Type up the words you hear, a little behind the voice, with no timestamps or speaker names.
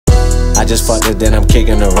I just fucked her, then I'm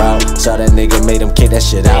kicking her out. Saw that nigga, made him kick that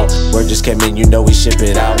shit out. Word just came in, you know we ship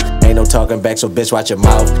it out. Ain't no talking back, so bitch watch your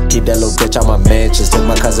mouth. Keep that little bitch on my mentions. Took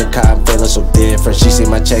my cousin car, I'm feeling so different. She see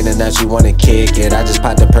my chain and now she wanna kick it. I just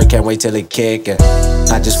popped the perk, can't wait till it kick it.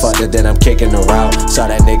 I just fucked her, then I'm kicking her out. Saw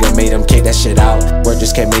that nigga, made him kick that shit out. Word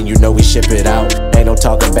just came in, you know we ship it out. Ain't no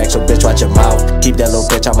talking back, so bitch watch your mouth. Keep that little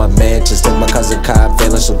bitch on my mentions. Took my cousin car, I'm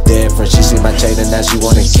feeling so different. She see my chain and now she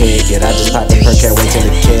wanna kick it. I just popped the perk, can't wait till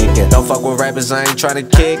it kick it. Don't fuck with rappers, I ain't tryna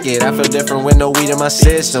kick it. I feel different with no weed in my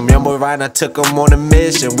system. Young boy Ryan, I took him on a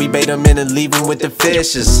mission. We bait him in and leave him with the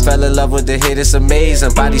fishes. Fell in love with the hit, it's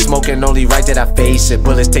amazing. Body smoking, only right that I face it.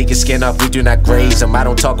 Bullets take your skin off, we do not graze them. I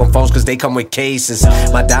don't talk on phones cause they come with cases.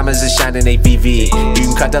 My diamonds is shining ABV. You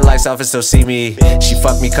can cut the lights off and still see me. She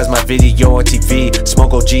fuck me cause my video on TV.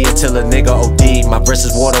 Smoke OG until a nigga OD. My wrist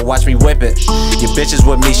is water, watch me whip it. Your bitch is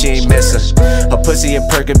with me, she ain't missing. Her pussy and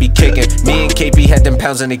perk and be kicking. Me and KP had them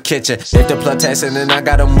pounds in the kitchen. If the plug testing, then I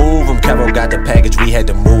gotta move him. Caro got the package, we had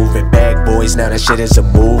to move it. Bag boys, now that shit is a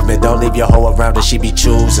movement. Don't leave your hoe around her, she be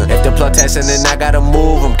choosing. If the plug testing, then I gotta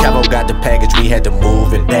move him. Caro got the package, we had to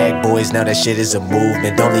move it. Bag boys, now that shit is a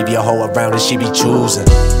movement. Don't leave your hoe around her, she be choosing.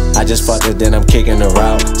 I just fucked her, then I'm kicking her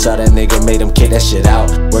out. Saw that nigga, made him kick that shit out.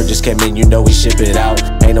 Word just came in, you know we ship it out.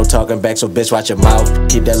 Ain't no talking back, so bitch watch your mouth.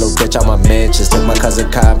 Keep that little bitch on my mentions. Took my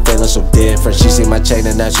cousin car, I'm feeling so different. She see my chain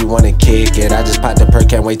and now she wanna kick it. I just popped the perk,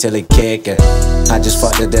 can't wait till it kick it. I just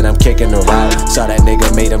fucked her, then I'm kicking her out. Saw that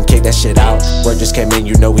nigga, made him kick that shit out. Word just came in,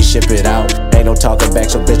 you know we ship it out. Ain't no talking back,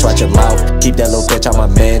 so bitch watch your mouth. Keep that little bitch on my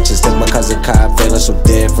mentions. Took my cousin car, I'm feeling so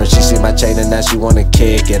different. She see my chain and now she wanna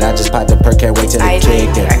kick it. I just popped the perk, can't wait till it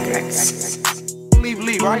kick it.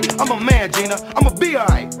 Leave, right? I'm a man, Gina. I'm a be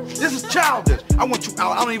alright. This is childish. I want you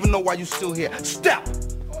out. I don't even know why you still here. Step!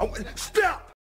 Step!